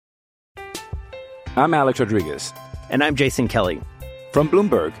I'm Alex Rodriguez. And I'm Jason Kelly. From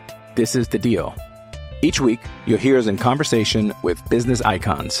Bloomberg, this is The Deal. Each week, you'll hear us in conversation with business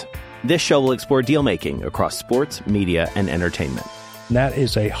icons. This show will explore deal-making across sports, media, and entertainment. That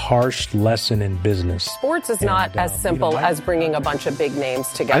is a harsh lesson in business. Sports is not as simple as bringing a bunch of big names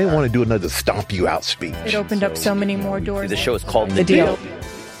together. I didn't want to do another stomp you out speech. It opened up so many more doors. The show is called The Deal.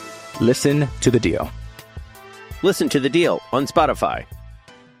 Listen to The Deal. Listen to The Deal on Spotify.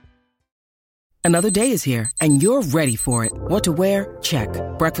 Another day is here, and you're ready for it. What to wear? Check.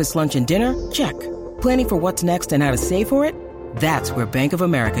 Breakfast, lunch, and dinner? Check. Planning for what's next and how to save for it? That's where Bank of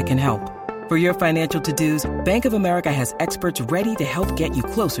America can help. For your financial to-dos, Bank of America has experts ready to help get you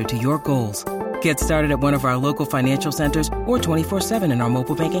closer to your goals. Get started at one of our local financial centers or 24/7 in our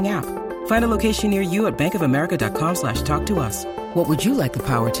mobile banking app. Find a location near you at bankofamerica.com/talktous. What would you like the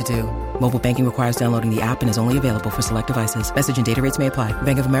power to do? Mobile banking requires downloading the app and is only available for select devices. Message and data rates may apply.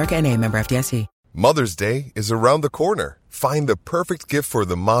 Bank of America N.A., member FDIC. Mother's Day is around the corner. Find the perfect gift for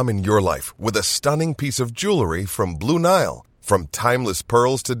the mom in your life with a stunning piece of jewelry from Blue Nile. From timeless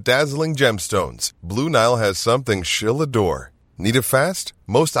pearls to dazzling gemstones, Blue Nile has something she'll adore. Need it fast?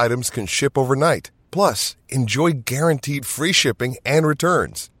 Most items can ship overnight. Plus, enjoy guaranteed free shipping and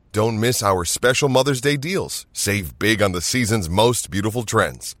returns. Don't miss our special Mother's Day deals. Save big on the season's most beautiful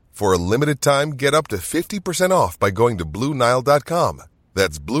trends. For a limited time, get up to 50% off by going to BlueNile.com.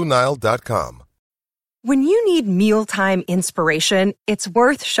 That's BlueNile.com. When you need mealtime inspiration, it's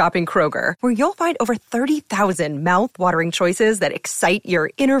worth shopping Kroger, where you'll find over 30,000 mouth-watering choices that excite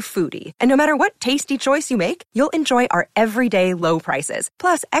your inner foodie. And no matter what tasty choice you make, you'll enjoy our everyday low prices,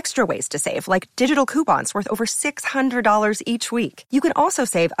 plus extra ways to save, like digital coupons worth over $600 each week. You can also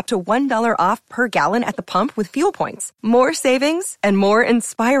save up to $1 off per gallon at the pump with fuel points. More savings and more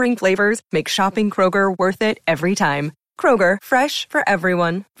inspiring flavors make shopping Kroger worth it every time. Kroger, fresh for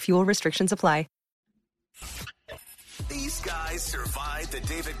everyone. Fuel restrictions apply. These guys survived the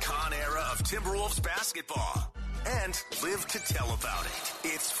David Kahn era of Timberwolves basketball and live to tell about it.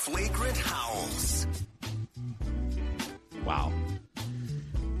 It's Flagrant Howls.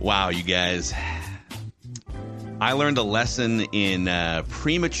 Wow, you guys. I learned a lesson in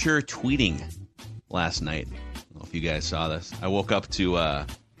premature tweeting last night. I don't know if you guys saw this. I woke up to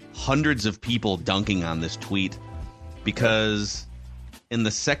hundreds of people dunking on this tweet because in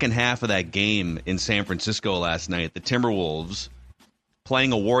the second half of that game in San Francisco last night, the Timberwolves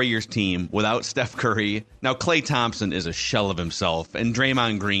playing a Warriors team without Steph Curry. Now, Klay Thompson is a shell of himself, and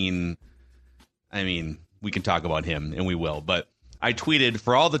Draymond Green, I mean, we can talk about him, and we will. But I tweeted,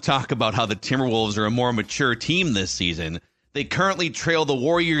 for all the talk about how the Timberwolves are a more mature team this season, they currently trail the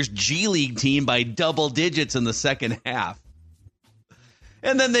Warriors G League team by double digits in the second half.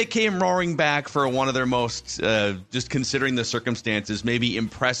 And then they came roaring back for one of their most, just considering the circumstances, maybe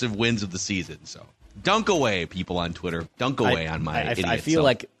impressive wins of the season. So dunk away, people on Twitter. Dunk away on my idiot. I feel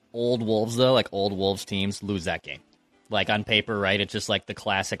like old Wolves, though, like old Wolves teams lose that game. Like on paper, right? It's just like the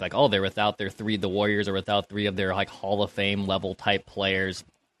classic, like, oh, they're without the Warriors are without three of their like Hall of Fame level type players.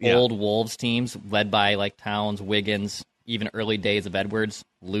 Yeah. Old Wolves teams led by like Towns, Wiggins, even early days of Edwards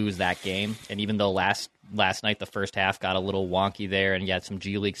lose that game. And even though last night the first half got a little wonky there, and yet some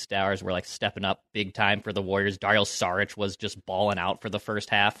G League stars were like stepping up big time for the Warriors. Dario Saric was just balling out for the first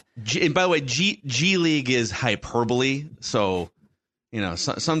half. And by the way, G League is hyperbole, so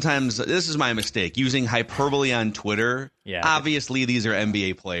sometimes this is my mistake using hyperbole on Twitter. Yeah, obviously these are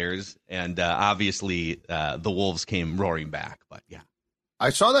NBA players, and obviously the Wolves came roaring back. But yeah. I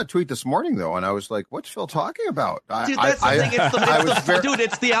saw that tweet this morning, though, and I was like, what's Phil talking about? Dude, that's the thing. Dude,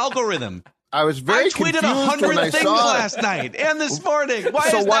 it's the algorithm. I was very confused. I tweeted 100 things last night and this morning. Why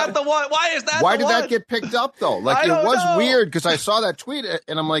is that the one? Why did that get picked up, though? Like, it was weird because I saw that tweet,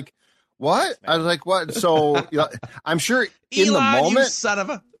 and I'm like, what? I was like, what? So I'm sure in the moment, you son of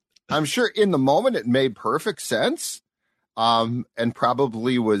a... I'm sure in the moment it made perfect sense and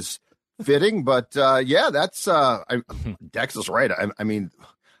probably was fitting, but that's Dex is right. I mean,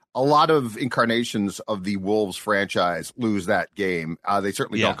 a lot of incarnations of the Wolves franchise lose that game. They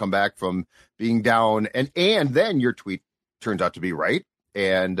certainly don't come back from being down, and then your tweet turns out to be right,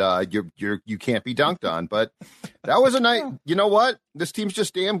 and you can't be dunked on. But that was a night. You know what? This team's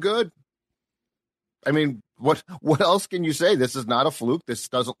just damn good. I mean, what else can you say? This is not a fluke. This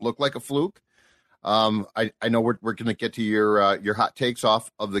doesn't look like a fluke. I know we're going to get to your hot takes off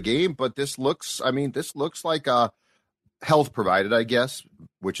of the game, but this looks like a health provided, I guess,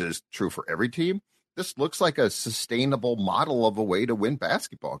 which is true for every team. This looks like a sustainable model of a way to win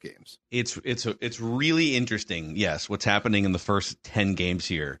basketball games. It's really interesting. Yes. What's happening in the first 10 games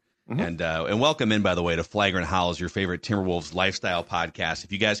here. Mm-hmm. And welcome in, by the way, to Flagrant Howls, your favorite Timberwolves lifestyle podcast.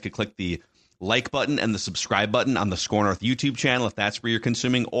 If you guys could click the like button and the subscribe button on the Score North YouTube channel if that's where you're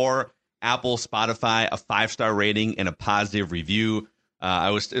consuming, or Apple, Spotify, a 5-star rating and a positive review.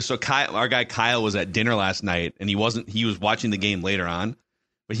 Our guy Kyle was at dinner last night, and he was watching the game later on,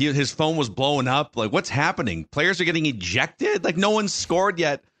 but his phone was blowing up. Like, what's happening? Players are getting ejected? Like, no one's scored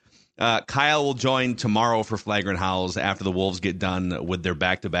yet. Kyle will join tomorrow for Flagrant Howls after the Wolves get done with their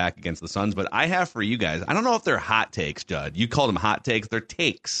back-to-back against the Suns. But I have for you guys, I don't know if they're hot takes, Judd. You called them hot takes. They're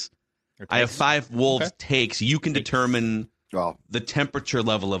takes. I have 5 Wolves takes. You can determine the temperature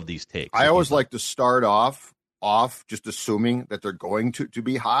level of these takes. I always like to start off just assuming that they're going to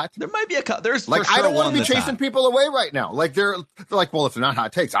be hot. There might be there's like, for sure I don't want to be chasing hot. people away right now. Like they're like, well, if they're not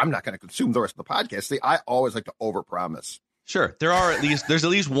hot takes, I'm not going to consume the rest of the podcast. See, I always like to overpromise. Sure. There's at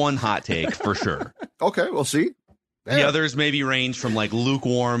least one hot take for sure. Okay, we'll see. The others maybe range from like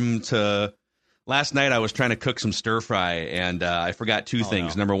lukewarm to. Last night I was trying to cook some stir fry and I forgot 2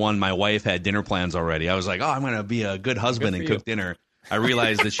 things. No. Number one, my wife had dinner plans already. I was like, I'm going to be a good husband and cook dinner. I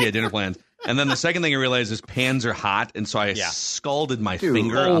realized that she had dinner plans. And then the second thing I realized is pans are hot. And so I scalded my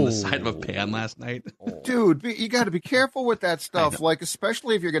finger on the side of a pan last night. Dude, you got to be careful with that stuff. Like,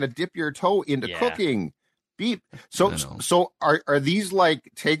 especially if you're going to dip your toe into cooking. So are these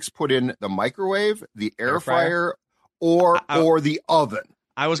like takes put in the microwave, the air fryer, or the oven?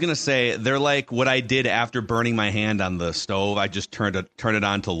 I was gonna say they're like what I did after burning my hand on the stove. I just turned it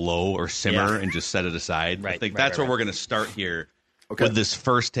on to low or simmer and just set it aside. I think that's where we're gonna start here with this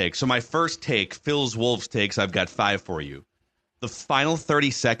first take. So my first take, Phil's Wolves takes. I've got 5 for you. The final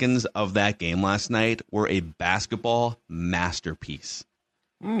 30 seconds of that game last night were a basketball masterpiece,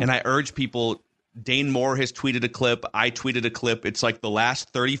 and I urge people. Dane Moore has tweeted a clip. I tweeted a clip. It's like the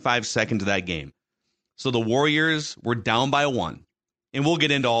last 35 seconds of that game. So the Warriors were down by 1. And we'll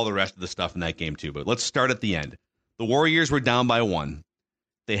get into all the rest of the stuff in that game too. But let's start at the end. The Warriors were down by 1.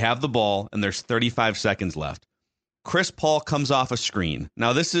 They have the ball, and there's 35 seconds left. Chris Paul comes off a screen.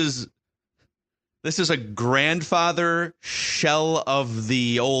 Now, this is a grandfather shell of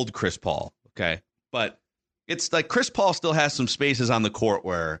the old Chris Paul, okay? But it's like Chris Paul still has some spaces on the court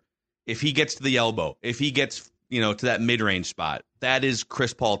where if he gets to the elbow, if he gets, to that mid-range spot, that is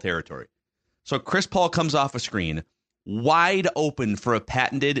Chris Paul territory. So Chris Paul comes off a screen, wide open for a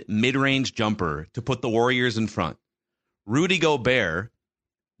patented mid-range jumper to put the Warriors in front. Rudy Gobert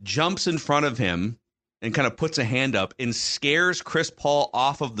jumps in front of him and kind of puts a hand up and scares Chris Paul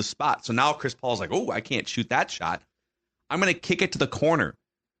off of the spot. So now Chris Paul's like, oh, I can't shoot that shot. I'm going to kick it to the corner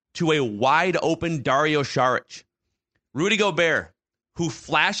to a wide open Dario Saric. Rudy Gobert, who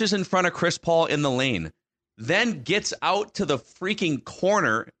flashes in front of Chris Paul in the lane, then gets out to the freaking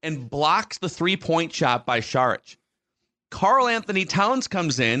corner and blocks the 3-point shot by Saric. Karl Anthony Towns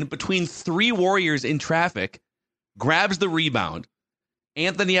comes in between 3 Warriors in traffic, grabs the rebound.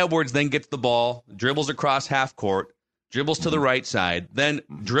 Anthony Edwards then gets the ball, dribbles across half court, dribbles to the right side, then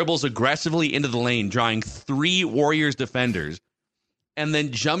dribbles aggressively into the lane, drawing 3 Warriors defenders, and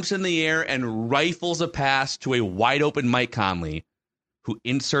then jumps in the air and rifles a pass to a wide open Mike Conley, who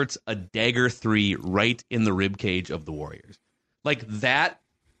inserts a dagger 3 right in the ribcage of the Warriors. Like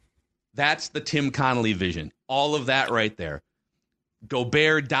that's the Tim Connolly vision. All of that right there.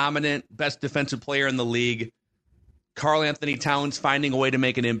 Gobert, dominant, best defensive player in the league. Karl Anthony Towns finding a way to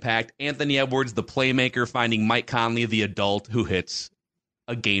make an impact. Anthony Edwards, the playmaker, finding Mike Conley, the adult, who hits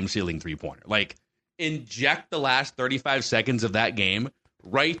a game-sealing 3-pointer. Like, inject the last 35 seconds of that game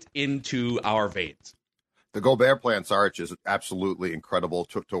right into our veins. The Gobert play on Saric is absolutely incredible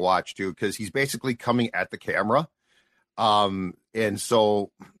to watch, too, because he's basically coming at the camera. And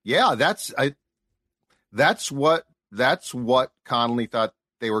so, yeah, that's what Conley thought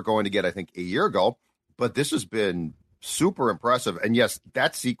they were going to get, I think, a year ago. But this has been super impressive. And yes,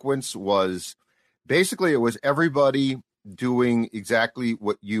 that sequence was basically, it was everybody doing exactly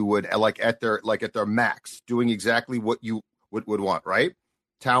what you would at their max, doing exactly what you would want, right?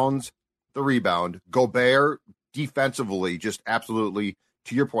 Towns, the rebound, Gobert defensively, just absolutely,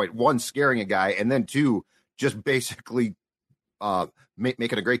 to your point, 1, scaring a guy, and then 2, just basically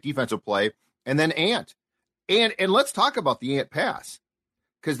making a great defensive play. And then Ant. And let's talk about the Ant pass,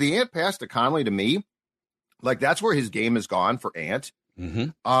 because the Ant pass to Conley, to me, like, that's where his game has gone for Ant.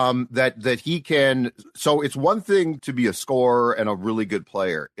 Mm-hmm. That he can. So it's one thing to be a scorer and a really good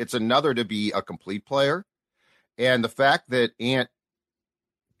player. It's another to be a complete player. And the fact that Ant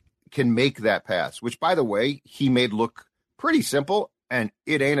can make that pass, which, by the way, he made look pretty simple, and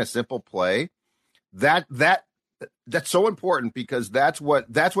it ain't a simple play. That's so important, because that's what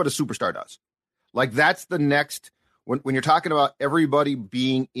a superstar does. Like, that's the next, when you're talking about everybody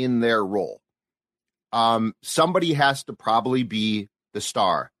being in their role, somebody has to probably be the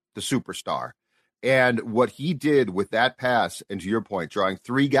star the superstar. And what he did with that pass, and to your point, drawing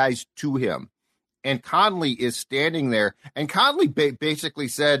three guys to him, and Conley is standing there, and Conley basically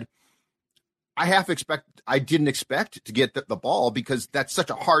said, I didn't expect to get the ball because that's such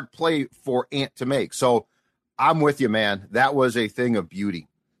a hard play for Ant to make. So I'm with you, man. That was a thing of beauty.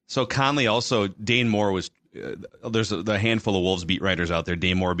 So Conley also, Dane Moore was, there's the handful of Wolves beat writers out there,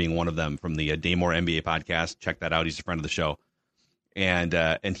 Dane Moore being one of them from the Dane Moore NBA podcast. Check that out. He's a friend of the show. And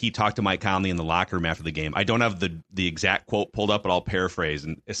he talked to Mike Conley in the locker room after the game. I don't have the exact quote pulled up, but I'll paraphrase.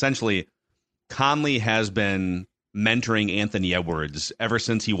 And essentially, Conley has been mentoring Anthony Edwards ever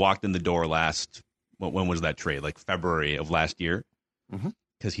since he walked in the door when was that trade? Like February of last year?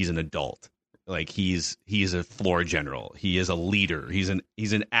 Because he's an adult. Like he's a floor general. He is a leader. He's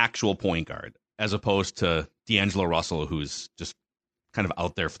an actual point guard, as opposed to D'Angelo Russell, who's just kind of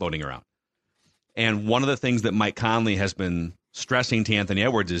out there floating around. And one of the things that Mike Conley has been stressing to Anthony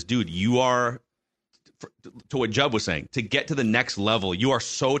Edwards is, dude, you are, to what Jubb was saying, to get to the next level, you are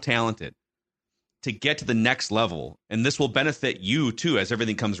so talented. To get to the next level, and this will benefit you too as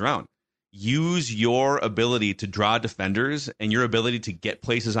everything comes around. Use your ability to draw defenders and your ability to get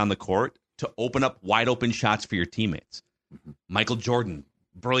places on the court to open up wide open shots for your teammates. Michael Jordan,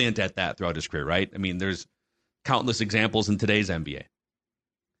 brilliant at that throughout his career, right? I mean, there's countless examples in today's NBA.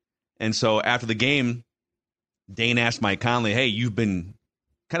 And so after the game, Dane asked Mike Conley, hey, you've been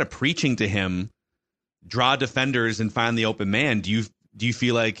kind of preaching to him, draw defenders and find the open man. Do you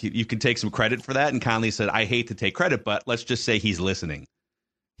feel like you can take some credit for that? And Conley said, I hate to take credit, but let's just say he's listening.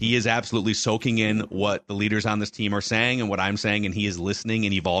 He is absolutely soaking in what the leaders on this team are saying and what I'm saying, and he is listening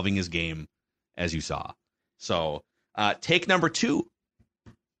and evolving his game, as you saw. So take number 2.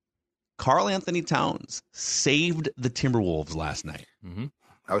 Karl Anthony Towns saved the Timberwolves last night.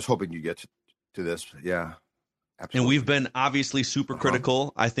 I was hoping you get to this. Yeah, absolutely. And we've been obviously super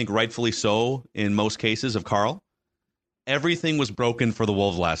critical, I think rightfully so in most cases, of Karl. Everything was broken for the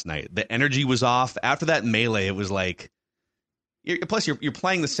Wolves last night. The energy was off. After that melee, it was like, plus you're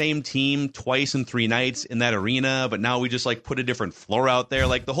playing the same team twice in 3 nights in that arena, but now we just like put a different floor out there.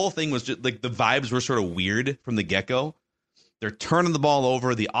 Like the whole thing was just like the vibes were sort of weird from the get-go. They're turning the ball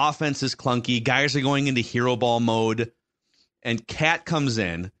over. The offense is clunky. Guys are going into hero ball mode. And Cat comes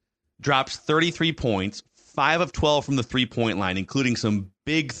in, drops 33 points, 5 of 12 from the 3-point line, including some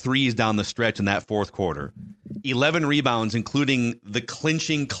big threes down the stretch in that fourth quarter. 11 rebounds, including the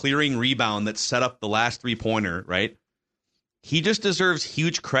clinching, clearing rebound that set up the last 3-pointer, right? He just deserves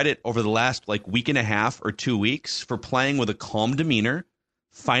huge credit over the last week and a half or 2 weeks for playing with a calm demeanor,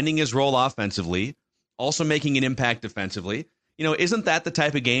 finding his role offensively, also making an impact defensively. You know, isn't that the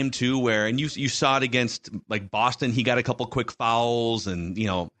type of game too where, and you saw it against Boston, he got a couple quick fouls, and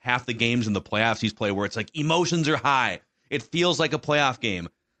half the games in the playoffs he's played where it's like emotions are high. It feels like a playoff game.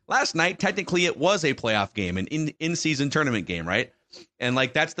 Last night, technically, it was a playoff game, an in-season tournament game, right? And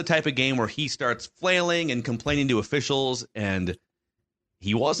that's the type of game where he starts flailing and complaining to officials, and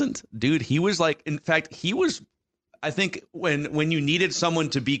he wasn't, dude. He was in fact, he was. I think when you needed someone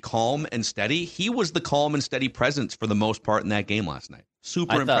to be calm and steady, he was the calm and steady presence for the most part in that game last night.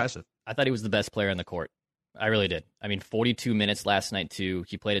 Super impressive. I thought he was the best player on the court. I really did. I mean, 42 minutes last night, too.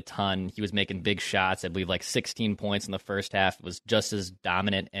 He played a ton. He was making big shots. I believe 16 points in the first half. Was just as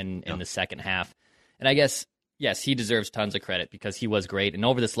dominant in the second half. And I guess, yes, he deserves tons of credit because he was great. And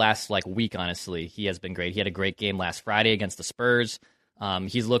over this last week, honestly, he has been great. He had a great game last Friday against the Spurs.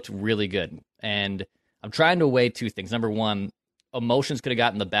 He's looked really good. And I'm trying to weigh 2 things. Number one, emotions could have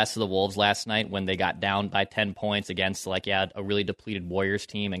gotten the best of the Wolves last night when they got down by 10 points against a really depleted Warriors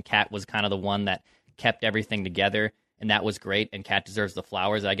team, and Cat was kind of the one that kept everything together, and that was great, and Cat deserves the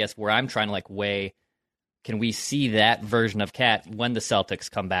flowers. I guess where I'm trying to weigh, can we see that version of Cat when the Celtics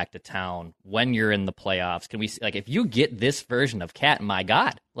come back to town, when you're in the playoffs? Can we see, if you get this version of Cat, my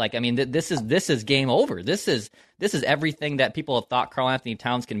God, this is game over. This is everything that people have thought Karl Anthony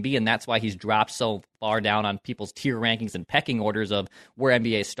Towns can be, and that's why he's dropped so far down on people's tier rankings and pecking orders of where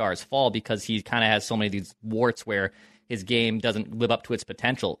NBA stars fall, because he kind of has so many of these warts where his game doesn't live up to its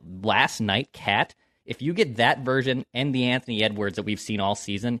potential. Last night, Cat, if you get that version and the Anthony Edwards that we've seen all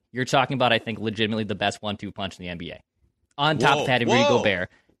season, you're talking about, I think, legitimately the best 1-2 punch in the NBA. On top of having Rudy Gobert,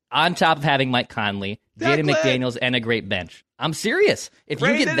 on top of having Mike Conley, Jaden McDaniels, and a great bench. I'm serious. If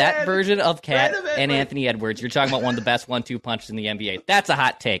you get that version of Cat and Anthony Edwards, you're talking about one of the best 1-2 punches in the NBA. That's a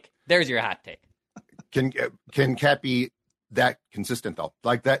hot take. There's your hot take. Can Cat be that consistent, though?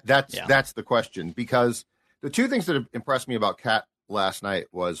 That's the question. Because the 2 things that impressed me about Cat last night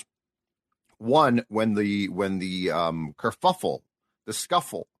was, one, when the kerfuffle, the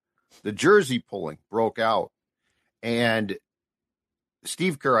scuffle, the jersey pulling broke out, and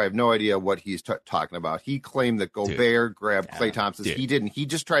Steve Kerr, I have no idea what he's talking about. He claimed that Gobert grabbed Klay Thompson. He didn't. He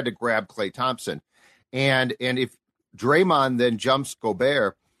just tried to grab Klay Thompson. And if Draymond then jumps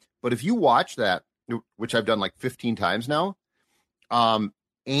Gobert, but if you watch that, which I've done like 15 times now,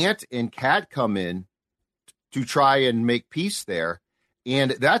 Ant and Cat come in to try and make peace there.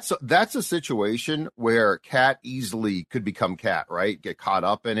 And that's a situation where Cat easily could become Cat, right? Get caught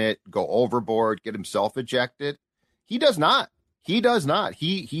up in it, go overboard, get himself ejected. He does not.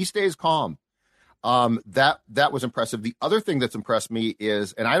 He stays calm. That was impressive. The other thing that's impressed me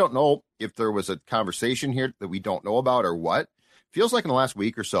is, and I don't know if there was a conversation here that we don't know about or what, feels like in the last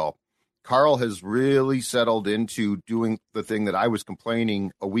week or so, Karl has really settled into doing the thing that I was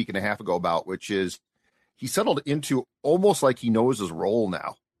complaining a week and a half ago about, which is he settled into almost like he knows his role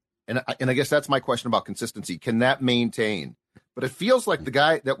now. And I guess that's my question about consistency. Can that maintain? But it feels like the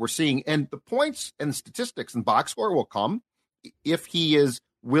guy that we're seeing, and the points and statistics and box score will come if he is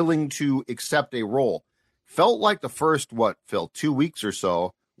willing to accept a role. Felt like the first, Phil, 2 weeks or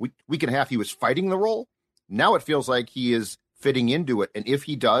so, week and a half, he was fighting the role. Now it feels like he is fitting into it. And if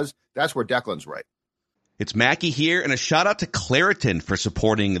he does, that's where Declan's right. It's Mackie here, and a shout out to Claritin for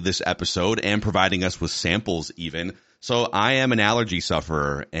supporting this episode and providing us with samples even. So I am an allergy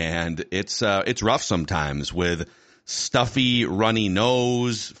sufferer, and it's rough sometimes with stuffy, runny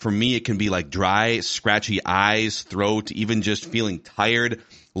nose. For me, it can be like dry, scratchy eyes, throat, even just feeling tired.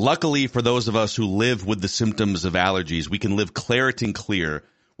 Luckily, for those of us who live with the symptoms of allergies, we can live Claritin Clear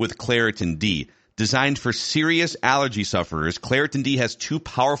with Claritin D. Designed for serious allergy sufferers, Claritin D has 2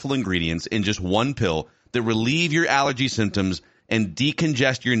 powerful ingredients in just 1 pill that relieve your allergy symptoms and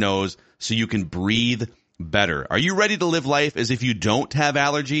decongest your nose so you can breathe better. Are you ready to live life as if you don't have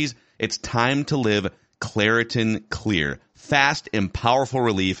allergies? It's time to live Claritin Clear. Fast and powerful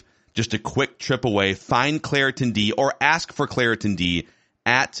relief, just a quick trip away. Find Claritin D or ask for Claritin D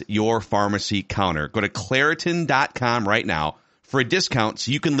at your pharmacy counter. Go to Claritin.com right now for a discount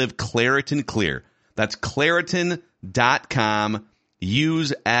so you can live Claritin Clear. That's Claritin.com.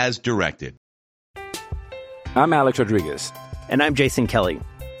 Use as directed. I'm Alex Rodriguez. And I'm Jason Kelly.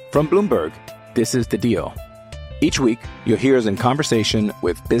 From Bloomberg, this is The Deal. Each week, you'll hear us in conversation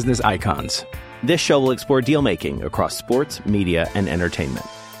with business icons. This show will explore deal-making across sports, media, and entertainment.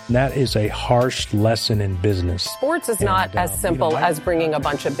 That is a harsh lesson in business. Sports is not as simple as bringing a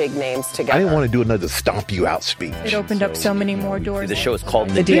bunch of big names together. I didn't want to do another stomp you out speech. It opened up so many more doors. The show is called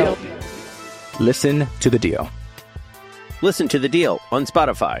The Deal. Listen to The Deal. Listen to The Deal on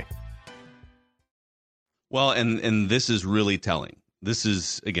Spotify. Well, and this is really telling. This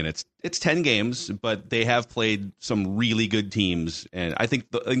is, again, it's 10 games, but they have played some really good teams, and I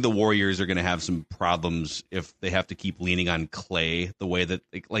think the Warriors are going to have some problems if they have to keep leaning on Klay the way that,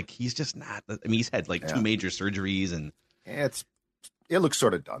 like he's just not. I mean, he's had 2 major surgeries, and it looks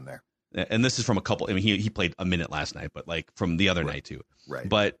sort of done there. And this is from a couple. I mean, he played a minute last night, but from the other night too. Right.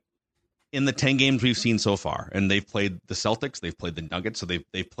 But in the 10 games we've seen so far, and they've played the Celtics, they've played the Nuggets, so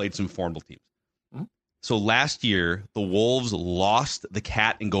they've played some formidable teams. So last year, the Wolves lost the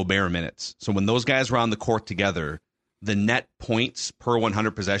Cat and Gobert minutes. So when those guys were on the court together, the net points per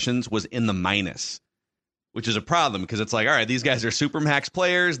 100 possessions was in the minus, which is a problem because it's like, all right, these guys are supermax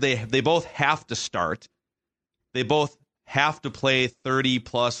players. They both have to start. They both have to play 30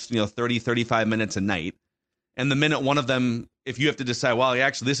 plus, 30, 35 minutes a night. And the minute one of them, if you have to decide, well,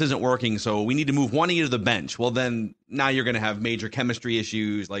 actually, this isn't working, so we need to move one of you to the bench, well, then now you're going to have major chemistry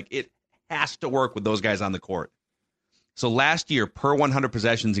issues. It has to work with those guys on the court. So last year, per 100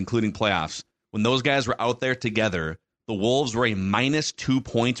 possessions, including playoffs, when those guys were out there together, the Wolves were a minus 2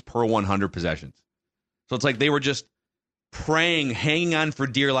 points per 100 possessions. So it's like they were just praying, hanging on for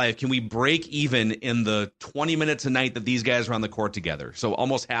dear life. Can we break even in the 20 minutes a night that these guys are on the court together? So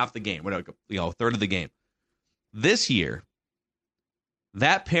almost half the game, a third of the game. This year,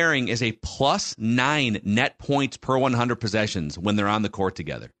 that pairing is a plus 9 net points per 100 possessions when they're on the court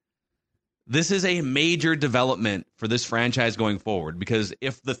together. This is a major development for this franchise going forward because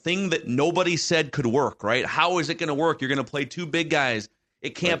if the thing that nobody said could work, right? How is it going to work? You're going to play 2 big guys.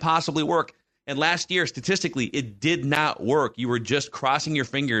 It can't possibly work. And last year, statistically, it did not work. You were just crossing your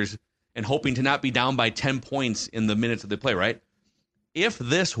fingers and hoping to not be down by 10 points in the minutes that they play, right? If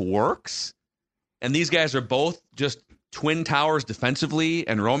this works and these guys are both just twin towers defensively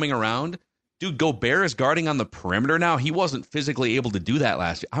and roaming around, dude, Gobert is guarding on the perimeter now. He wasn't physically able to do that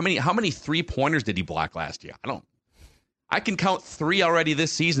last year. How many 3-pointers did he block last year? I can count 3 already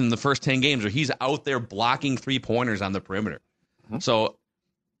this season in the first 10 games where he's out there blocking 3-pointers on the perimeter. Mm-hmm. So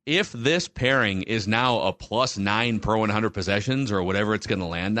if this pairing is now a plus 9 per 100 possessions or whatever it's going to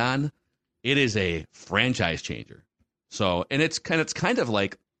land on, it is a franchise changer. So, and it's kind of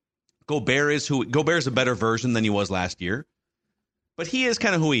like Gobert's a better version than he was last year, but he is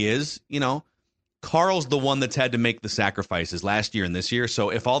kind of who he is. Carl's the one that's had to make the sacrifices last year and this year. So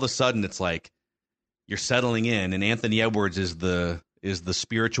if all of a sudden it's like you're settling in, and Anthony Edwards is the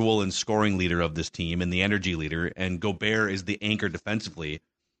spiritual and scoring leader of this team and the energy leader, and Gobert is the anchor defensively,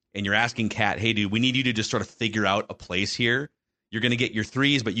 and you're asking Cat, hey, dude, we need you to just sort of figure out a place here. You're going to get your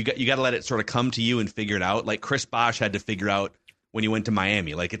threes, but you got to let it sort of come to you and figure it out. Like Chris Bosh had to figure out when he went to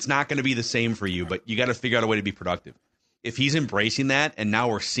Miami. Like, it's not going to be the same for you, but you got to figure out a way to be productive. If he's embracing that, and now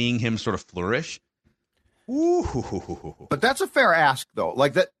we're seeing him sort of flourish. Ooh. But that's a fair ask, though.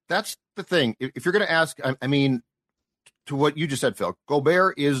 Like that's the thing. If you're going to ask, I mean, to what you just said, Phil,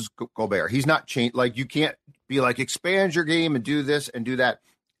 Gobert is Gobert. He's not changed. Like, you can't be like, expand your game and do this and do that.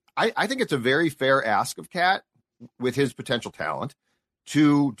 I think it's a very fair ask of Cat, with his potential talent,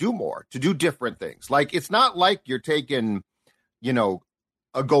 to do more, to do different things. Like, it's not like you're taking,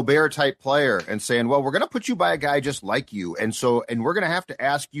 a Gobert type player and saying, well, we're going to put you by a guy just like you. And we're going to have to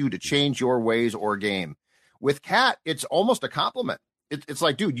ask you to change your ways or game. With Cat, it's almost a compliment. It's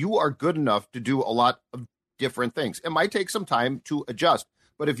like, dude, you are good enough to do a lot of different things. It might take some time to adjust,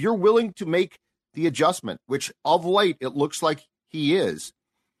 but if you're willing to make the adjustment, which of late it looks like he is,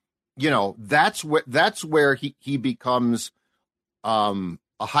 that's where he becomes a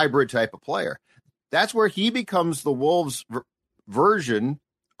hybrid type of player. That's where he becomes the Wolves version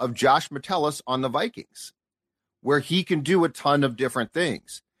of Josh Metellus on the Vikings, where he can do a ton of different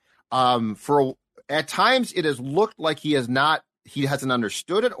things. At times it has looked like he hasn't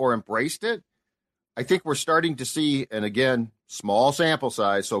understood it or embraced it. I think we're starting to see, and again, small sample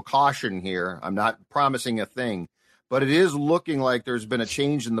size, so caution here. I'm not promising a thing, but it is looking like there's been a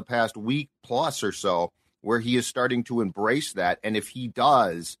change in the past week plus or so where he is starting to embrace that. And if he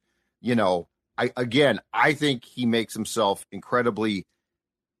does, I think he makes himself incredibly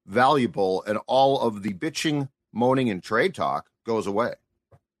valuable, and all of the bitching, moaning, and trade talk goes away.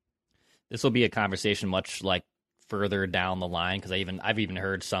 This will be a conversation much like further down the line, because I've even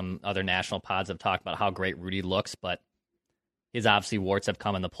heard some other national pods have talked about how great Rudy looks, but his obviously warts have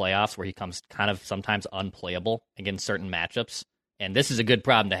come in the playoffs where he comes kind of sometimes unplayable against certain matchups. And this is a good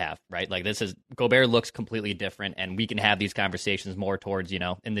problem to have, right? Like, Gobert looks completely different, and we can have these conversations more towards,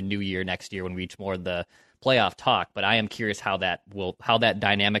 in the new year, next year, when we reach more of the playoff talk. But I am curious how that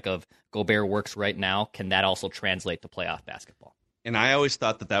dynamic of Gobert works right now. Can that also translate to playoff basketball? And I always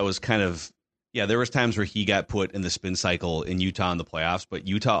thought that was kind of, there was times where he got put in the spin cycle in Utah in the playoffs, but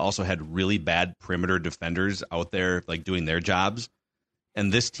Utah also had really bad perimeter defenders out there, like, doing their jobs.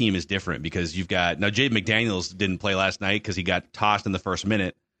 And this team is different because you've got, now Jaden McDaniels didn't play last night because he got tossed in the first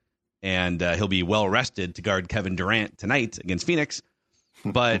minute, and he'll be well rested to guard Kevin Durant tonight against Phoenix.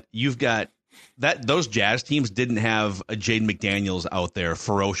 But you've got those Jazz teams didn't have a Jaden McDaniels out there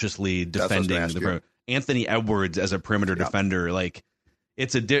ferociously defending Anthony Edwards as a perimeter defender. Like,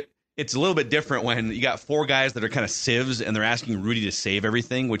 it's a little bit different when you got four guys that are kind of sieves and they're asking Rudy to save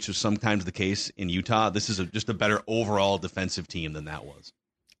everything, which is sometimes the case in Utah. This is just a better overall defensive team than that was.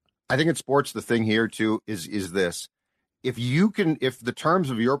 I think in sports, the thing here too is this: if the terms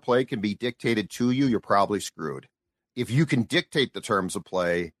of your play can be dictated to you, you're probably screwed. If you can dictate the terms of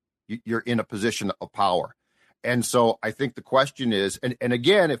play, you're in a position of power. And so I think the question is, and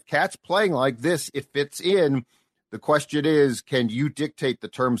again, if Cat's playing like this, it fits in. The question is, can you dictate the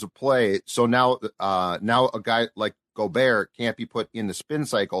terms of play? So now a guy like Gobert can't be put in the spin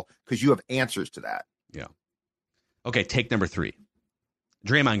cycle because you have answers to that. Yeah. Okay, take number 3.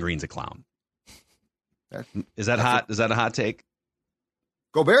 Draymond Green's a clown. Is that hot? Is that a hot take?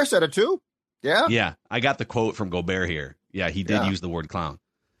 Gobert said it too. Yeah. Yeah, I got the quote from Gobert here. Yeah, he did use the word clown.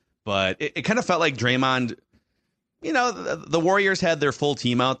 But it kind of felt like Draymond, the Warriors had their full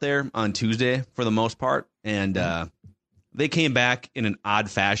team out there on Tuesday for the most part. And they came back in an odd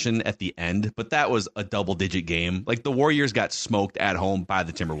fashion at the end, but that was a double-digit game. Like, the Warriors got smoked at home by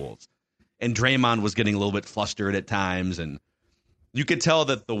the Timberwolves. And Draymond was getting a little bit flustered at times. And you could tell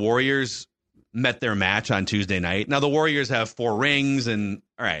that the Warriors met their match on Tuesday night. Now, the Warriors have 4 rings, and,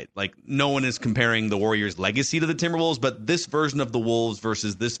 all right, like, no one is comparing the Warriors' legacy to the Timberwolves, but this version of the Wolves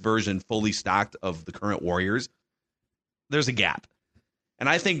versus this version fully stocked of the current Warriors, there's a gap. And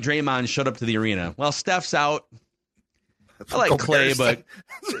I think Draymond showed up to the arena. Well, Steph's out. I like Clay, but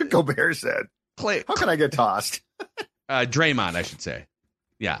that's what Gobert said. Clay, how can I get tossed? Draymond, I should say.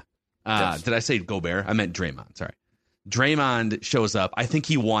 Yeah. Yes. Did I say Gobert? I meant Draymond. Sorry. Draymond shows up. I think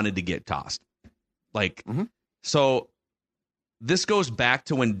he wanted to get tossed. So this goes back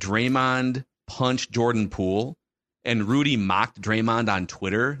to when Draymond punched Jordan Poole and Rudy mocked Draymond on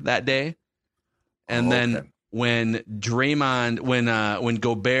Twitter that day. And then when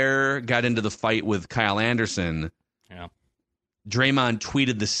Gobert got into the fight with Kyle Anderson, Draymond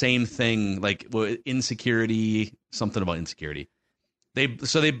tweeted the same thing, like insecurity, something about insecurity. They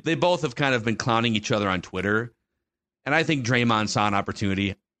both have kind of been clowning each other on Twitter, and I think Draymond saw an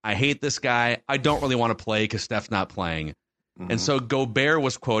opportunity. I hate this guy. I don't really want to play because Steph's not playing. Mm-hmm. And so Gobert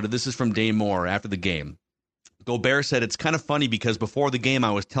was quoted. This is from Dame Moore after the game. Gobert said, "It's kind of funny because before the game I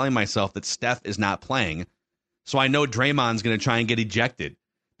was telling myself that Steph is not playing, so I know Draymond's going to try and get ejected.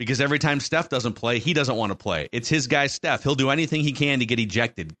 Because every time Steph doesn't play, he doesn't want to play. It's his guy, Steph. He'll do anything he can to get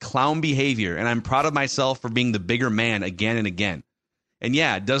ejected. Clown behavior. And I'm proud of myself for being the bigger man again and again. And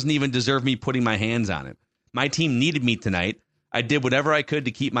yeah, it doesn't even deserve me putting my hands on it. My team needed me tonight. I did whatever I could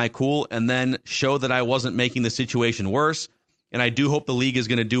to keep my cool and then show that I wasn't making the situation worse. And I do hope the league is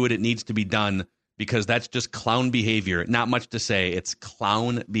going to do what it needs to be done because that's just clown behavior. Not much to say. It's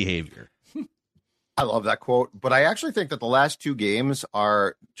clown behavior." I love that quote, but I actually think that the last two games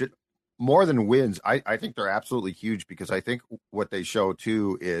are more than wins. I think they're absolutely huge because I think what they show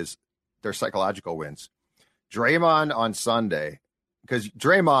too is their psychological wins. Draymond on Sunday, because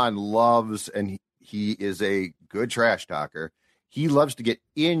Draymond loves, and he is a good trash talker. He loves to get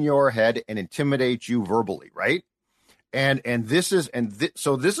in your head and intimidate you verbally, right? So this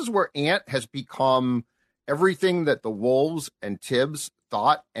is where Ant has become everything that the Wolves and Tibbs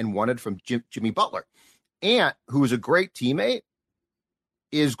thought and wanted from Jimmy Butler. Ant, who is a great teammate,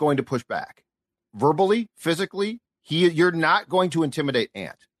 is going to push back verbally, physically. You're not going to intimidate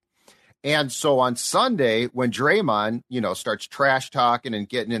Ant. And so on Sunday, when Draymond, starts trash talking and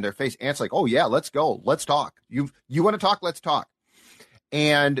getting in their face, Ant's like, "Oh yeah, let's go. Let's talk. You want to talk? Let's talk."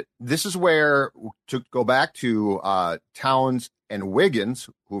 And this is where, to go back to Towns and Wiggins,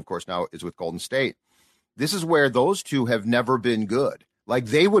 who of course now is with Golden State, this is where those two have never been good. Like,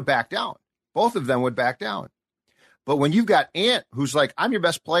 they would back down. Both of them would back down. But when you've got Ant, who's like, "I'm your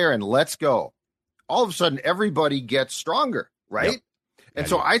best player and let's go," all of a sudden everybody gets stronger, right? Yep. And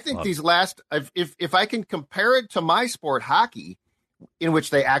so I think these last, if I can compare it to my sport, hockey, in which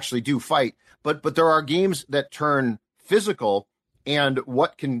they actually do fight, but there are games that turn physical, and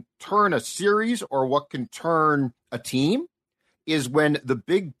what can turn a series or what can turn a team is when the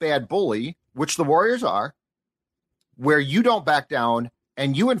big bad bully, which the Warriors are, where you don't back down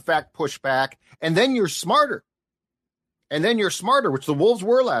and you in fact push back, and then you're smarter. Which the Wolves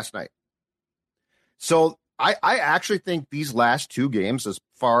were last night. So I actually think these last two games, as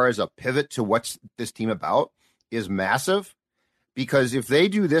far as a pivot to what's this team about, is massive, because if they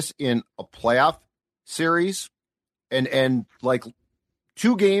do this in a playoff series and like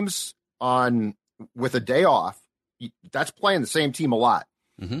 2 games on with a day off, that's playing the same team a lot.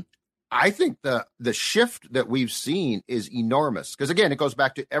 Mm-hmm. I think the shift that we've seen is enormous, because again, it goes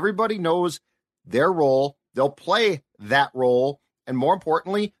back to everybody knows their role. They'll play that role. And more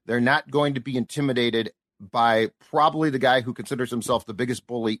importantly, they're not going to be intimidated by probably the guy who considers himself the biggest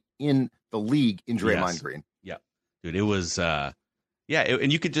bully in the league in Draymond Green. Yeah, dude, it was, and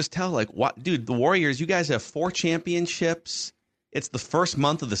you could just tell, like, what, dude, the Warriors, you guys have 4 championships. It's the first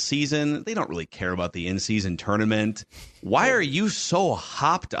month of the season. They don't really care about the in-season tournament. Why are you so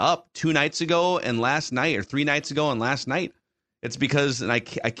hopped up 2 nights ago and last night, or 3 nights ago and last night? It's because, and I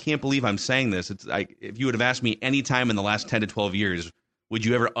can't believe I'm saying this, it's like, if you would have asked me any time in the last 10 to 12 years, would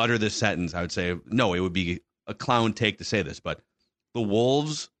you ever utter this sentence? I would say, no, it would be a clown take to say this. But the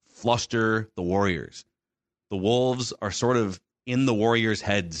Wolves fluster the Warriors. The Wolves are sort of in the Warriors'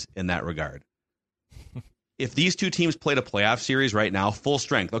 heads in that regard. If these two teams played a playoff series right now, full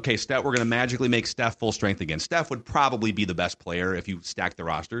strength, okay, Steph, we're going to magically make Steph full strength again. Steph would probably be the best player if you stack the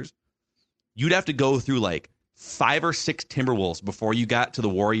rosters. You'd have to go through like 5 or 6 Timberwolves before you got to the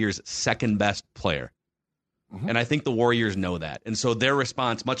Warriors' second best player. Mm-hmm. And I think the Warriors know that. And so their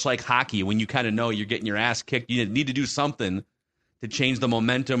response, much like hockey, when you kind of know you're getting your ass kicked, you need to do something to change the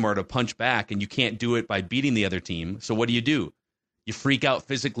momentum or to punch back, and you can't do it by beating the other team. So what do? You freak out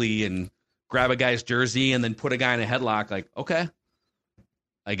physically and grab a guy's jersey and then put a guy in a headlock. Like, okay,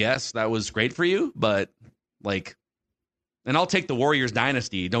 I guess that was great for you, but like, and I'll take the Warriors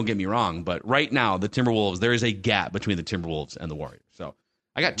dynasty, don't get me wrong, but right now, the Timberwolves, there is a gap between the Timberwolves and the Warriors. So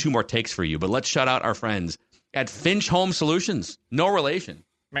I got 2 more takes for you, but let's shout out our friends at Finch Home Solutions. No relation.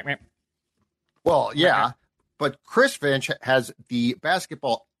 Well, yeah, but Chris Finch has the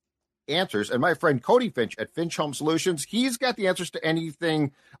basketball answers, and my friend Cody Finch at Finch Home Solutions, he's got the answers to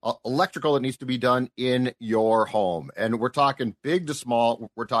anything electrical that needs to be done in your home. And we're talking big to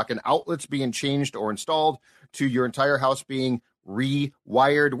small. We're talking outlets being changed or installed to your entire house being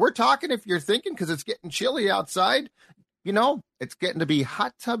rewired. We're talking, if you're thinking, because it's getting chilly outside, it's getting to be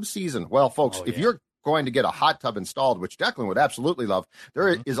hot tub season. Well, folks, if you're going to get a hot tub installed, which Declan would absolutely love,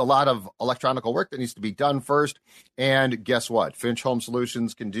 there is a lot of electronical work that needs to be done first. And guess what? Finch Home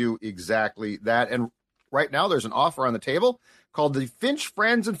Solutions can do exactly that. And right now there's an offer on the table called the Finch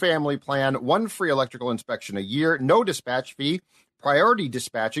Friends and Family Plan. 1 free electrical inspection a year, no dispatch fee, priority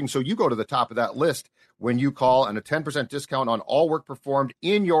dispatching. So you go to the top of that list when you call, and a 10% discount on all work performed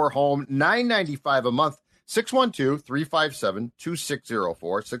in your home, $9.95 a month,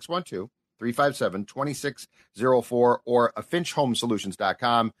 612-357-2604, 612-357-2604, or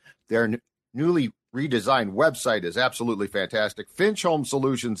finchhomesolutions.com. Their newly redesigned website is absolutely fantastic.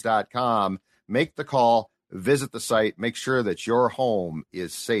 finchhomesolutions.com. Make the call, visit the site, make sure that your home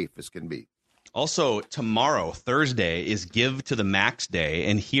is safe as can be. Also, tomorrow, Thursday, is Give to the Max Day.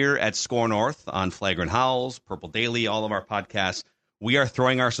 And here at Score North on Flagrant Howls, Purple Daily, all of our podcasts, we are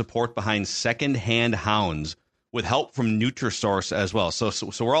throwing our support behind secondhand hounds with help from Nutrisource as well. So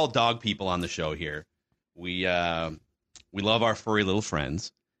we're all dog people on the show here. We love our furry little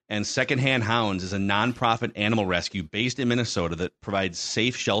friends. And Secondhand Hounds is a nonprofit animal rescue based in Minnesota that provides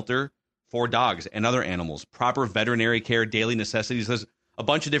safe shelter for dogs and other animals, proper veterinary care, daily necessities. There's a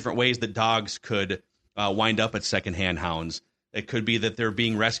bunch of different ways that dogs could wind up at Secondhand Hounds. It could be that they're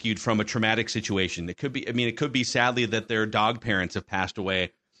being rescued from a traumatic situation. It could be sadly that their dog parents have passed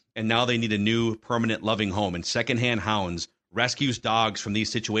away and now they need a new permanent loving home. And Secondhand Hounds rescues dogs from these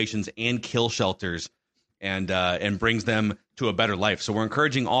situations and kill shelters and brings them to a better life. So we're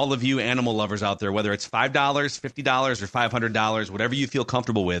encouraging all of you animal lovers out there, whether it's $5, $50, or $500, whatever you feel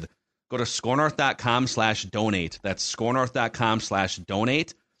comfortable with, go to scorenorth.com/donate. That's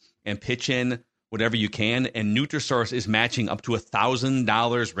scorenorth.com/donate and pitch in whatever you can. And Nutrisource is matching up to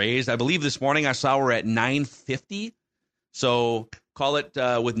 $1,000 raised. I believe this morning I saw we're at $950. So call it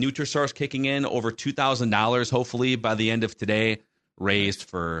with Nutrisource kicking in over $2,000, hopefully by the end of today, raised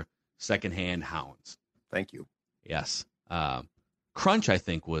for Secondhand Hounds. Thank you. Yes. Crunch, I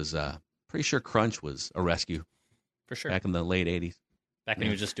think, was pretty sure Crunch was a rescue. For sure. Back in the late 80s. Back when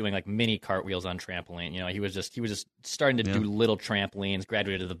he was just doing like mini cartwheels on trampoline. You know, he was just starting to do little trampolines,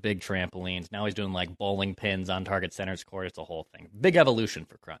 graduated to the big trampolines. Now he's doing like bowling pins on target center's court. It's a whole thing. Big evolution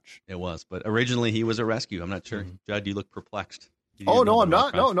for Crunch. It was, but originally he was a rescue. I'm not sure. Judd, you look perplexed. Oh, no, I'm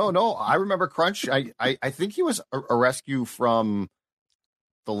not. No. I remember Crunch. I think he was a rescue from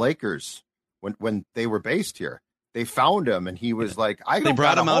the Lakers when they were based here. They found him, and he was like, They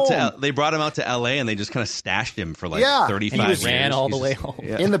brought him out to L.A., and they just kind of stashed him for 35 years. Ran all the way home.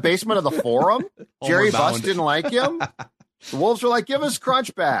 In the basement of the Forum. Jerry Buss didn't like him. The Wolves were like, give us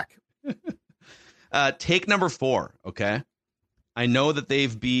Crunch back. Take number 4, okay? I know that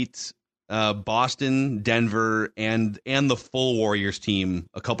they've beat Boston, Denver, and the full Warriors team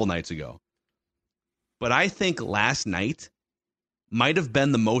a couple nights ago. But I think last night might have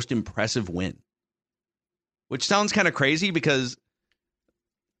been the most impressive win. Which sounds kind of crazy because,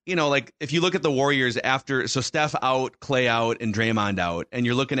 you know, like if you look at the Warriors so Steph out, Clay out, and Draymond out, and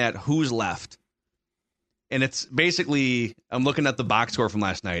you're looking at who's left. And it's basically, I'm looking at the box score from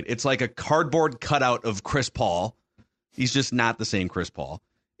last night. It's like a cardboard cutout of Chris Paul. He's just not the same Chris Paul.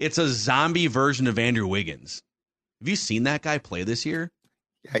 It's a zombie version of Andrew Wiggins. Have you seen that guy play this year?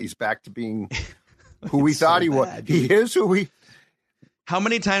 Yeah, he's back to being who we thought he was. He is who we... How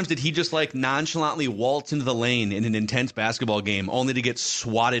many times did he just like nonchalantly waltz into the lane in an intense basketball game only to get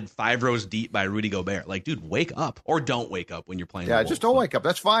swatted 5 rows deep by Rudy Gobert? Like, dude, wake up or don't wake up when you're playing. Yeah, just don't wake up.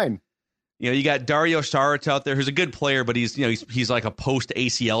 That's fine. You know, you got Dario Saric out there who's a good player, but he's like a post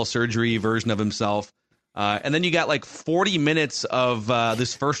ACL surgery version of himself. And then you got like 40 minutes of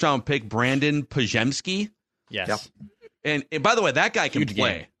this first round pick, Brandon Pajemski. Yes. Yep. And by the way, that guy can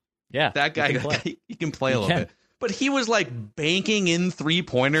play. Game. Yeah. That guy he can play a little bit. But he was like banking in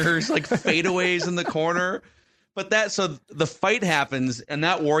 3-pointers, like fadeaways in the corner. But so the fight happens, and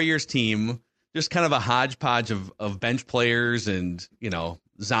that Warriors team, just kind of a hodgepodge of bench players and, you know,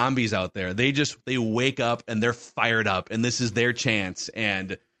 zombies out there. They wake up and they're fired up, and this is their chance.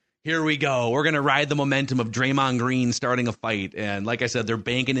 And here we go. We're going to ride the momentum of Draymond Green starting a fight. And like I said, they're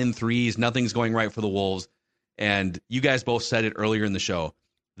banking in threes. Nothing's going right for the Wolves. And you guys both said it earlier in the show.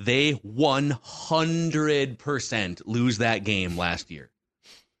 They 100% lose that game last year.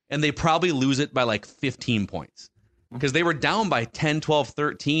 And they probably lose it by like 15 points. Because they were down by 10, 12,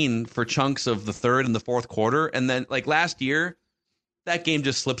 13 for chunks of the third and the fourth quarter. And then like last year, that game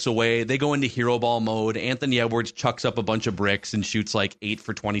just slips away. They go into hero ball mode. Anthony Edwards chucks up a bunch of bricks and shoots like 8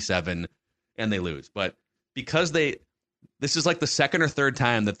 for 27, and they lose. But because this is like the second or third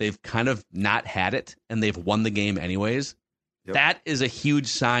time that they've kind of not had it and they've won the game anyways. Yep. That is a huge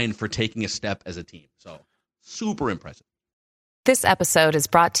sign for taking a step as a team. So super impressive. This episode is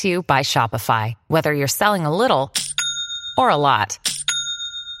brought to you by Shopify. Whether you're selling a little or a lot,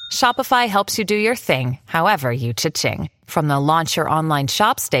 Shopify helps you do your thing, however you cha-ching. From the launch your online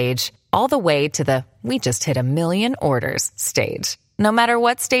shop stage, all the way to the we just hit 1 million orders stage. No matter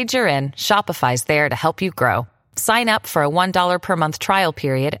what stage you're in, Shopify's there to help you grow. Sign up for a $1 per month trial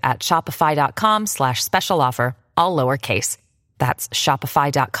period at shopify.com/special offer, all lowercase. That's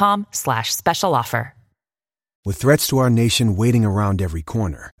shopify.com/special offer. With threats to our nation waiting around every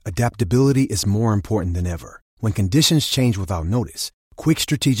corner, adaptability is more important than ever. When conditions change without notice, quick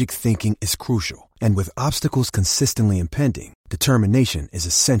strategic thinking is crucial. And with obstacles consistently impending, determination is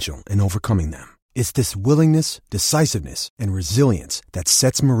essential in overcoming them. It's this willingness, decisiveness, and resilience that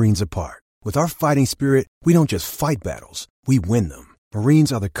sets Marines apart. With our fighting spirit, we don't just fight battles, we win them.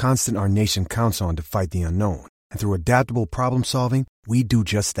 Marines are the constant our nation counts on to fight the unknown. And through adaptable problem solving, we do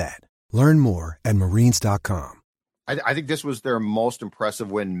just that. Learn more at Marines.com. I think this was their most impressive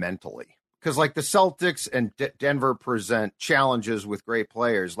win mentally. Because, like, the Celtics and Denver present challenges with great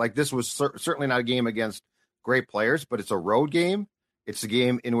players. Like, this was certainly not a game against great players, but it's a road game. It's a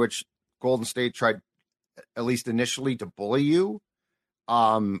game in which Golden State tried, at least initially, to bully you.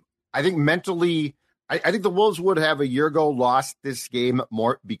 I think mentally, I think the Wolves would have a year ago lost this game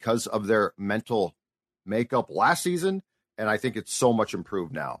more because of their mental makeup last season. And I think it's so much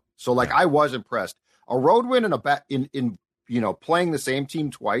improved now. So, like, I was impressed. A road win and in playing the same team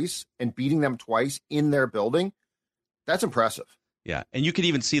twice and beating them twice in their building, that's impressive. Yeah, and you could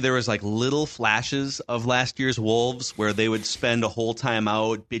even see there was like little flashes of last year's Wolves where they would spend a whole time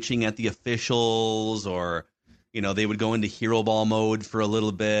out bitching at the officials, or they would go into hero ball mode for a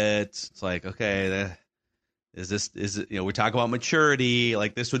little bit. It's like, okay, is it we talk about maturity,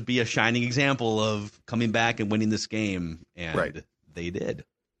 like this would be a shining example of coming back and winning this game, and they did.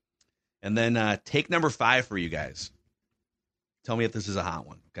 And then take number 5 for you guys. Tell me if this is a hot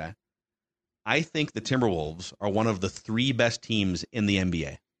one, okay? I think the Timberwolves are one of the 3 best teams in the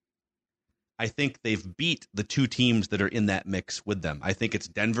NBA. I think they've beat the 2 teams that are in that mix with them. I think it's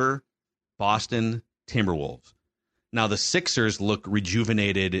Denver, Boston, Timberwolves. Now, the Sixers look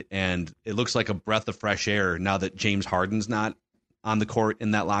rejuvenated, and it looks like a breath of fresh air now that James Harden's not on the court in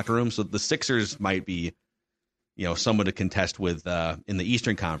that locker room. So the Sixers might be, someone to contest with in the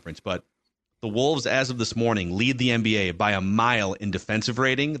Eastern Conference. But the Wolves, as of this morning, lead the NBA by a mile in defensive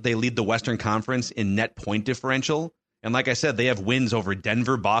rating. They lead the Western Conference in net point differential. And like I said, they have wins over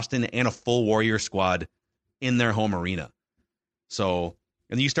Denver, Boston, and a full Warrior squad in their home arena. So,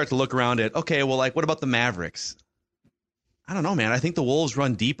 and you start to look around at, okay, well, like, what about the Mavericks? I don't know, man. I think the Wolves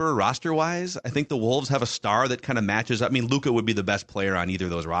run deeper roster-wise. I think the Wolves have a star that kind of matches. I mean, Luka would be the best player on either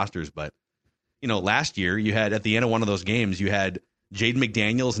of those rosters, but, last year you had, at the end of one of those games, you had Jaden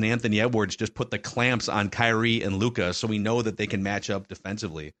McDaniels and Anthony Edwards just put the clamps on Kyrie and Luka, so we know that they can match up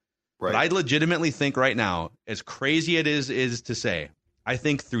defensively. Right. But I legitimately think right now, as crazy it is to say, I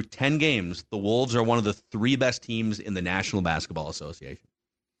think through 10 games, the Wolves are one of the 3 best teams in the National Basketball Association.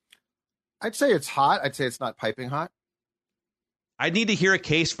 I'd say it's hot. I'd say it's not piping hot. I need to hear a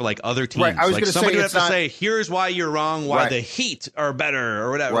case for like other teams. Right. I was like somebody would have to say, here's why you're wrong, why the Heat are better or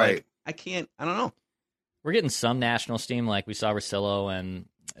whatever. Right. Like, I don't know. We're getting some national steam, like we saw Russillo and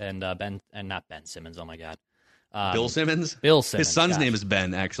Ben, and not Ben Simmons. Oh my God, Bill Simmons. Bill Simmons. His son's name is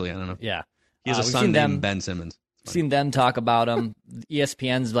Ben. Actually, I don't know. Yeah, he has a son named Ben Simmons. Seen them talk about him.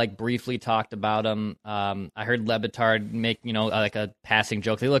 ESPN's like briefly talked about him. I heard Le Batard make like a passing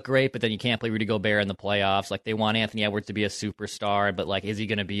joke. They look great, but then you can't play Rudy Gobert in the playoffs. Like they want Anthony Edwards to be a superstar, but like, is he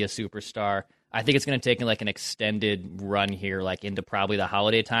going to be a superstar? I think it's going to take like an extended run here, like into probably the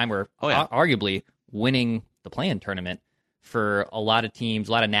holiday time, where arguably winning the play-in tournament for a lot of teams,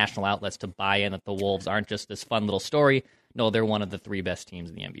 a lot of national outlets to buy in that the Wolves aren't just this fun little story. No, they're one of the 3 best teams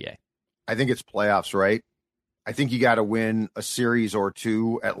in the NBA. I think it's playoffs, right? I think you got to win a series or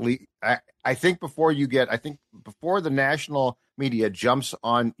 2 at least. I think before the national media jumps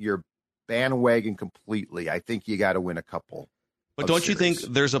on your bandwagon completely, I think you got to win a couple. But don't you think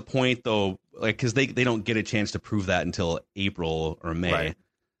there's a point though, like, because they don't get a chance to prove that until April or May. Right.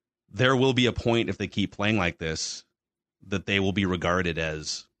 There will be a point if they keep playing like this that they will be regarded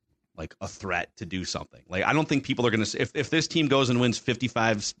as like a threat to do something. Like, I don't think people are going to, if this team goes and wins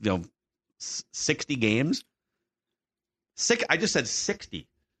 55, 60 games. I just said 60.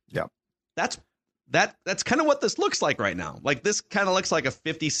 Yeah. That's kind of what this looks like right now. Like, this kind of looks like a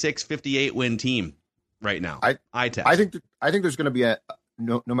 56, 58 win team right now. I think there's going to be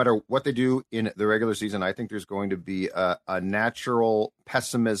no matter what they do in the regular season, I think there's going to be a natural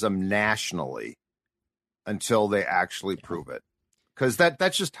pessimism nationally until they actually prove it. Because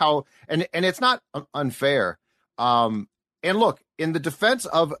that's just how, and it's not unfair. And look, in the defense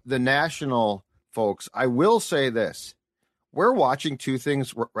of the National folks, I will say this. We're watching two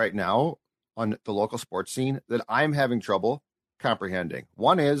things right now on the local sports scene that I'm having trouble comprehending.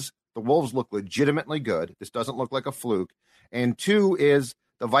 One is the Wolves look legitimately good. This doesn't look like a fluke. And two is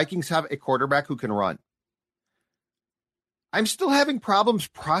the Vikings have a quarterback who can run. I'm still having problems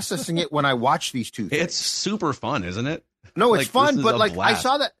processing it when I watch these two things. It's super fun, isn't it? No, it's fun, but like I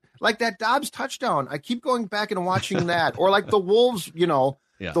saw that, like that Dobbs touchdown. I keep going back and watching that, or like the Wolves, the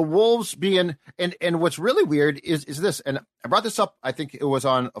Wolves being, and what's really weird is this, and I brought this up. I think it was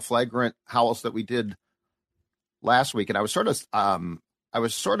on a flagrant Howls that we did last week, and I was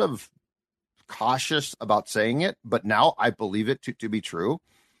sort of cautious about saying it, but now I believe it to be true.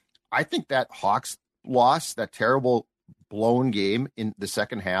 I think that Hawks loss, that terrible blown game in the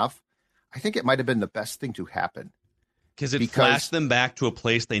second half, I think it might have been the best thing to happen. Because it flashed them back to a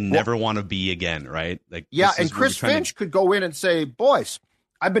place they never want to be again, right? Like, yeah, and Chris Finch could go in and say, boys,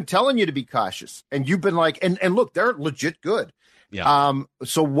 I've been telling you to be cautious. And you've been like, and look, they're legit good. Yeah.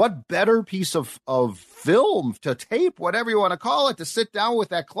 So what better piece of film, to tape, whatever you want to call it, to sit down with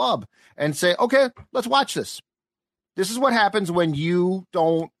that club and say, okay, let's watch this. This is what happens when you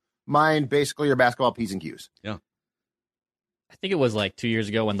don't mind basically your basketball P's and Q's. Yeah. I think it was like 2 years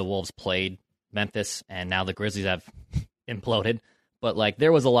ago when the Wolves played Memphis, and now the Grizzlies have imploded. But like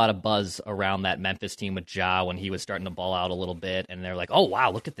there was a lot of buzz around that Memphis team with Ja when he was starting to ball out a little bit, and they're like, "Oh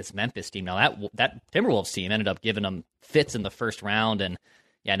wow, look at this Memphis team." Now that Timberwolves team ended up giving them fits in the first round, and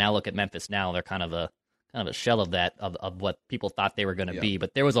yeah, now look at Memphis. Now they're kind of a shell of that of what people thought they were going to be.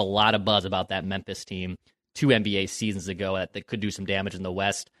 But there was a lot of buzz about that Memphis team 2 NBA seasons ago that could do some damage in the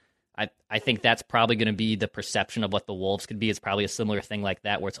West. I think that's probably going to be the perception of what the Wolves could be. It's probably a similar thing like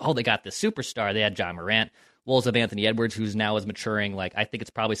that, where it's, they got this superstar. They had John Morant. Wolves of Anthony Edwards, who's now is maturing. Like, I think it's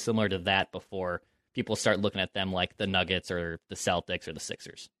probably similar to that before people start looking at them like the Nuggets or the Celtics or the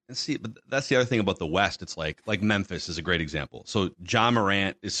Sixers. And see, but that's the other thing about the West. It's like Memphis is a great example. So John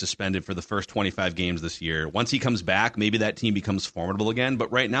Morant is suspended for the first 25 games this year. Once he comes back, maybe that team becomes formidable again.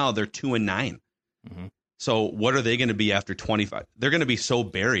 But right now they're 2-9. Mm-hmm. So what are they going to be after 25? They're going to be so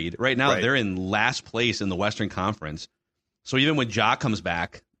buried. Right now they're in last place in the Western Conference. So even when Ja comes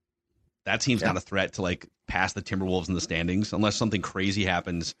back, that team's not a threat to like pass the Timberwolves in the standings unless something crazy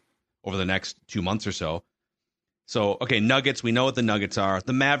happens over the next 2 months or so. So, okay, Nuggets, we know what the Nuggets are.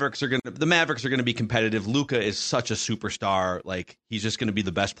 The Mavericks are going to be competitive. Luka is such a superstar. Like, he's just going to be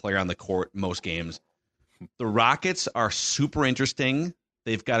the best player on the court most games. The Rockets are super interesting.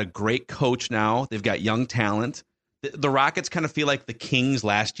 They've got a great coach now. They've got young talent. The Rockets kind of feel like the Kings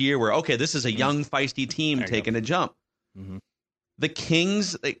last year, where, okay, this is a young, feisty team taking a jump. Mm-hmm. The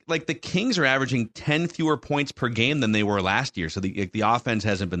Kings, the Kings are averaging 10 fewer points per game than they were last year, so the offense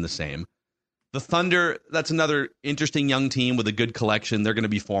hasn't been the same. The Thunder, that's another interesting young team with a good collection. They're going to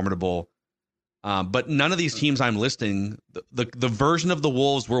be formidable. But none of these teams I'm listing, the version of the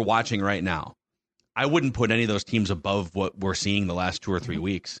Wolves we're watching right now, I wouldn't put any of those teams above what we're seeing the last 2 or 3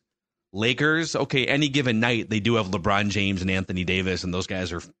 weeks. Lakers, okay, any given night, they do have LeBron James and Anthony Davis, and those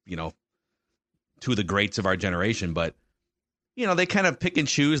guys are, two of the greats of our generation. But, they kind of pick and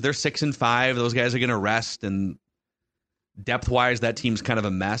choose. They're 6-5. Those guys are going to rest, and depth-wise, that team's kind of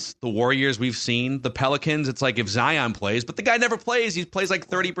a mess. The Warriors we've seen. The Pelicans, it's like if Zion plays, but the guy never plays. He plays like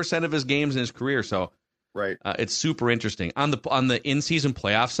 30% of his games in his career, so it's super interesting. On the in-season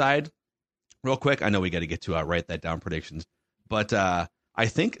playoff side, real quick, I know we got to get to write that down predictions, but I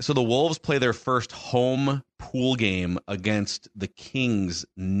think so. The Wolves play their first home pool game against the Kings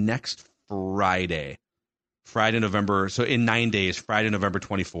next Friday, November. So in 9 days, Friday, November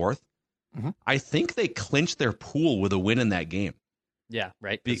 24th. Mm-hmm. I think they clinched their pool with a win in that game. Yeah,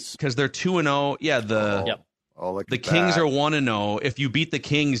 right. Because they're 2-0. Yeah, the Kings are 1-0. If you beat the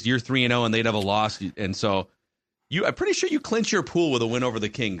Kings, you're 3-0, and they'd have a loss. And so I'm pretty sure you clinch your pool with a win over the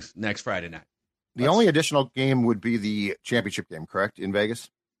Kings next Friday night. The only additional game would be the championship game, correct, in Vegas?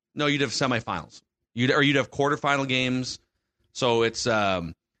 No, you'd have semifinals. You'd have quarterfinal games. So it's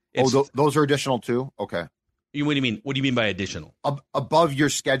those are additional too? Okay. What do you mean? What do you mean by additional? Above your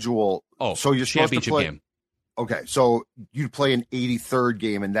schedule. Oh, so you're supposed to play game. Okay, so you'd play an 83rd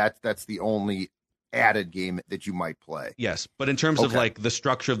game, and that's the only added game that you might play. Yes, but in terms of like the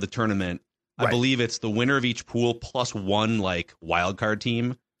structure of the tournament, I believe it's the winner of each pool plus one like wild card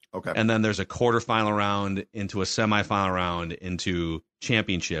team. Okay, and then there's a quarterfinal round into a semifinal round into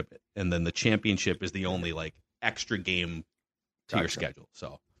championship, and then the championship is the only like extra game to your schedule.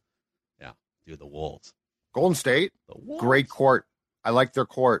 So, yeah, dude, the Wolves. Golden State, great court. I like their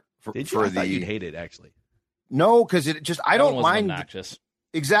court. I thought you'd hate it, actually. No, because I don't mind. Obnoxious.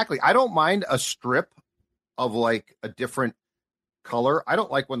 Exactly. I don't mind a strip of like a different color. I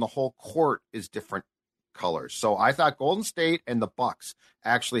don't like when the whole court is different colors. So I thought Golden State and the Bucks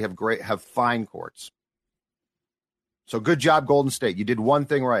actually have fine courts. So good job, Golden State. You did one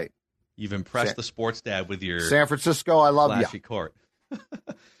thing right. You've impressed the sports dad with your San Francisco. I love you. flashy court.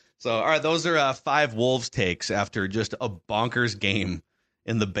 So, all right, those are 5 Wolves takes after just a bonkers game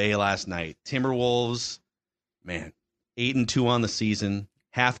in the Bay last night. Timberwolves, man, 8-2 on the season,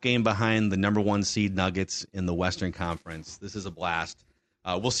 half game behind the number 1 seed Nuggets in the Western Conference. This is a blast.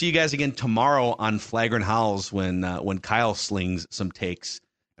 We'll see you guys again tomorrow on Flagrant Howls when Kyle slings some takes.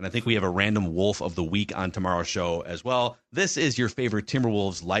 And I think we have a random Wolf of the Week on tomorrow's show as well. This is your favorite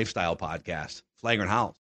Timberwolves lifestyle podcast, Flagrant Howls.